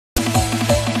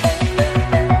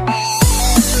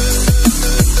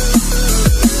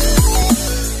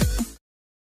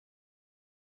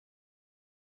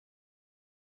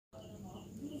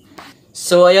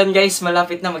So, ayun guys,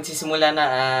 malapit na magsisimula na.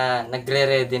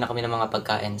 Nagre-ready na kami ng mga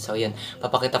pagkain. So, ayun,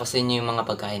 papakita ko sa inyo yung mga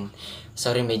pagkain.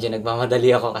 Sorry, medyo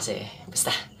nagmamadali ako kasi,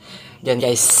 basta. Yan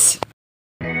guys.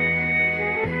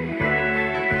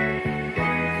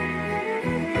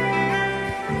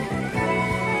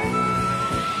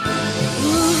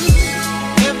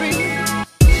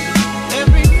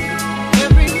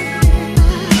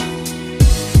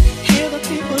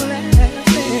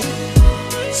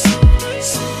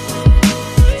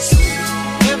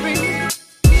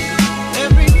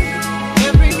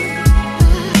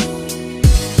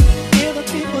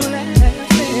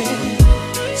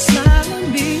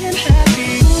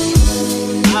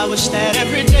 I wish that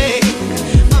every day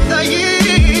of the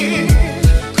year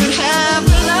could have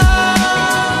the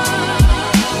love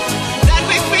that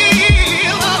we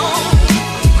feel on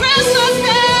Christmas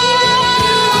Day.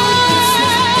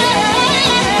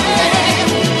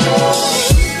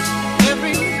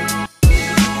 Every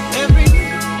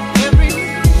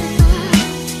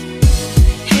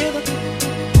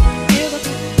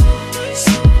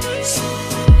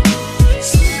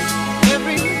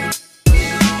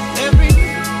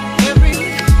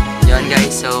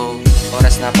Guys, so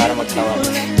oras na para magtawag.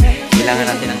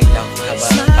 Kailangan natin ng ilaw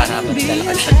para habang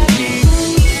naglalakad sa duty.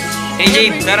 Hey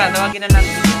Jade, tara, tawagin na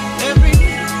natin.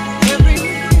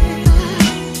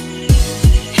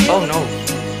 Oh no.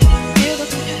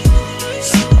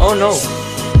 Oh no.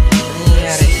 Ano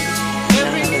nangyayari?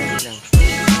 Kailangan natin ng ilaw.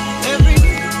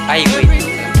 Ay, wait.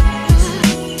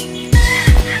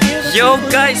 Yo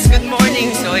guys, good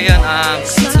morning. So ayan,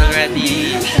 it's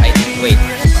already, wait.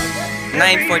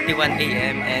 9:41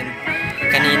 AM and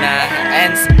kanina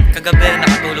and kagabi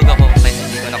nakatulog ako kaya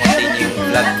hindi ko na-continue yung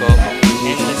vlog ko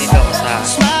and dito ako sa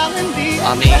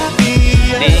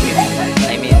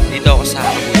dito ako sa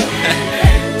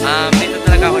dito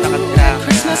talaga ako nakatira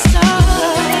kaya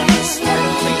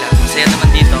masaya naman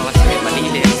dito kasi may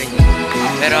malilim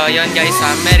pero yun guys,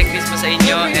 Merry Christmas sa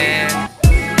inyo and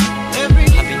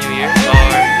Happy New Year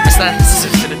or basta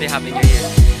susunod din Happy New Year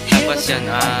tapos yun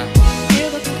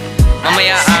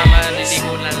mamaya,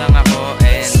 maliligo na lang ako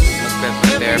and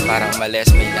magpe-prepare para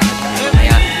umalis. May lakad kami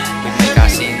mamaya with my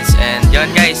cousins. And yun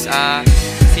guys,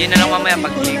 see you na lang mamaya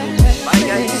pagligo. Bye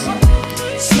guys!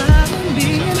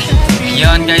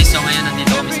 Yun guys, so ngayon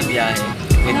nandito kami sa biyahe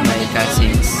with my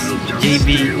cousins.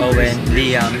 JB, Owen,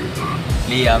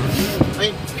 Liam.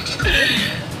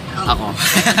 Ako.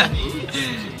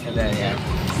 Yan.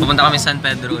 Pupunta kami San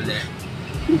Pedro ulit.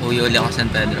 Uwi uli ako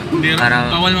San Pedro.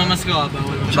 Bawal mamasko.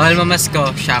 Bawal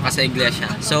mamasko siya kasi iglesia.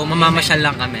 So mamamasyal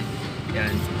lang kami.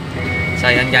 Yan. So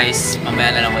yan guys,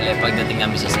 mamaya na lang ulit pagdating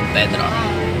kami sa San Pedro.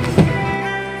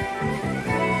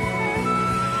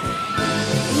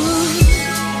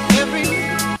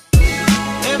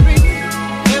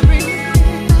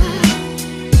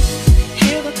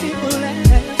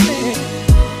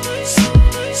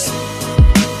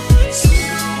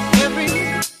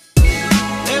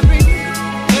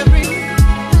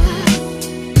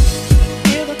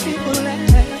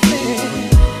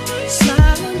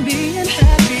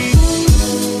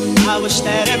 I wish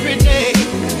that every day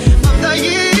of the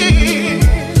year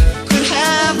could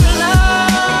have the love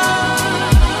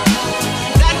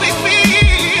that we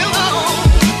feel on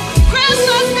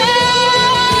Christmas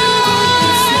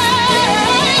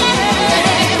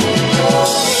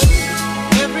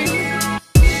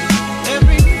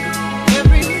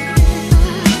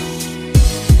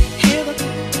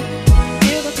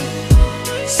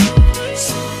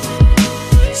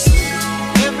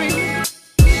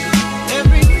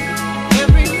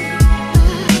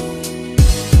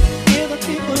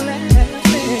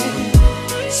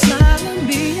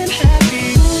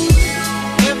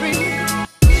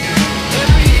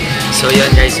So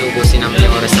yun guys, ubusin namin yung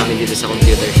oras namin dito sa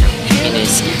computer shop.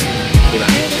 Bineski. Diba?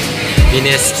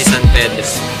 Bineski San Pedro.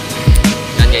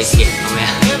 Yan guys,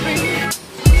 mamaya.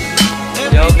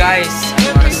 Yo guys,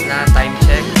 ang oras na, time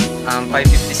check.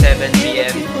 5:57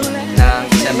 PM ng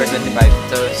December 25.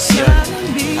 So yun,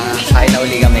 kain na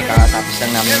uli kami, kakatapos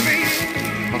lang namin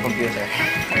mag-computer.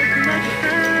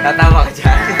 Tatawa ka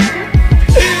dyan.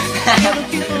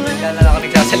 Kaya na lang ako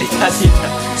nagsasalita dito.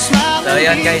 So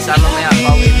yun guys, mamaya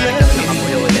pauwi na rin kami ng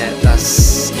Kamuyo ulit.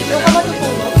 Tapos kita na ako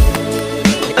ulit.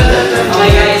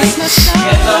 Okay guys,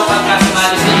 ito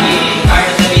pagkasimali si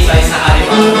Carlos Davisa sa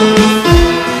Ariwa.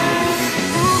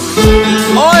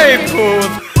 Oy!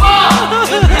 Put!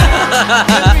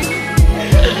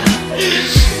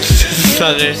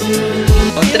 Sakit.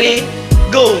 On 3,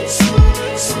 go!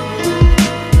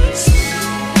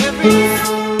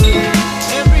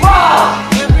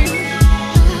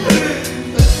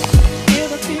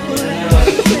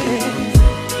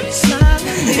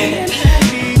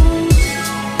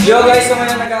 Yo guys, so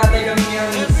ngayon nag-aantay kami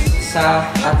ngayon sa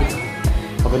ate ko.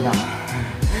 Pagod na ako.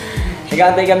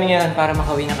 Nag-aantay kami ngayon para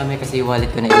makauwi na kami kasi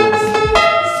wallet ko na iwan.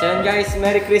 So yun guys,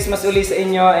 Merry Christmas ulit sa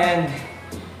inyo and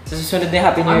sa susunod na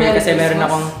Happy New Year kasi meron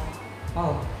akong...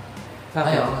 Oh.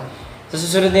 Ayaw. Sa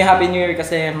susunod na Happy New Year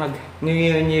kasi mag New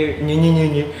Year's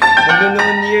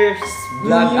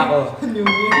vlog ako. New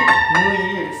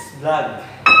Year's vlog.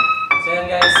 So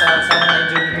yun guys, sana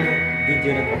na-enjoy nyo yung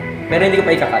video na to. Pero hindi ko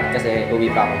pa ikakat kasi uwi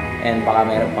pa ako and baka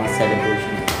mayroon pang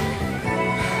celebration.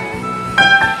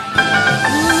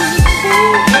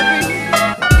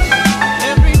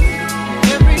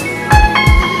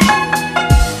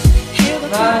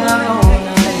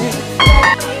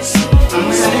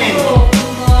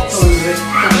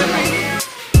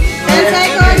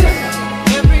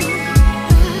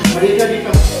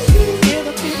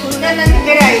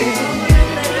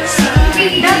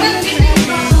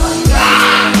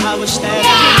 I wish that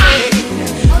every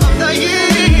day of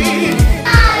the year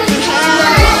could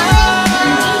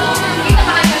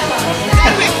have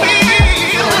that we feel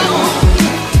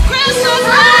Christmas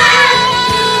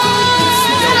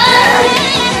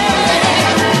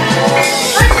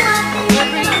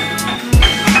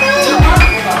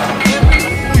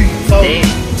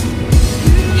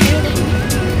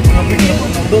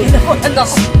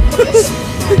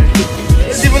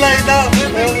Hindi mo nakita.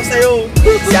 Ayaw ko sa'yo.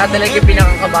 Siya talaga yung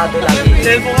pinakakabado lagi.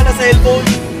 Cellphone ka na cellphone.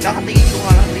 Nakatingin ko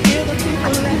nga.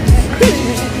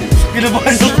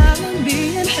 Pinabahan ko.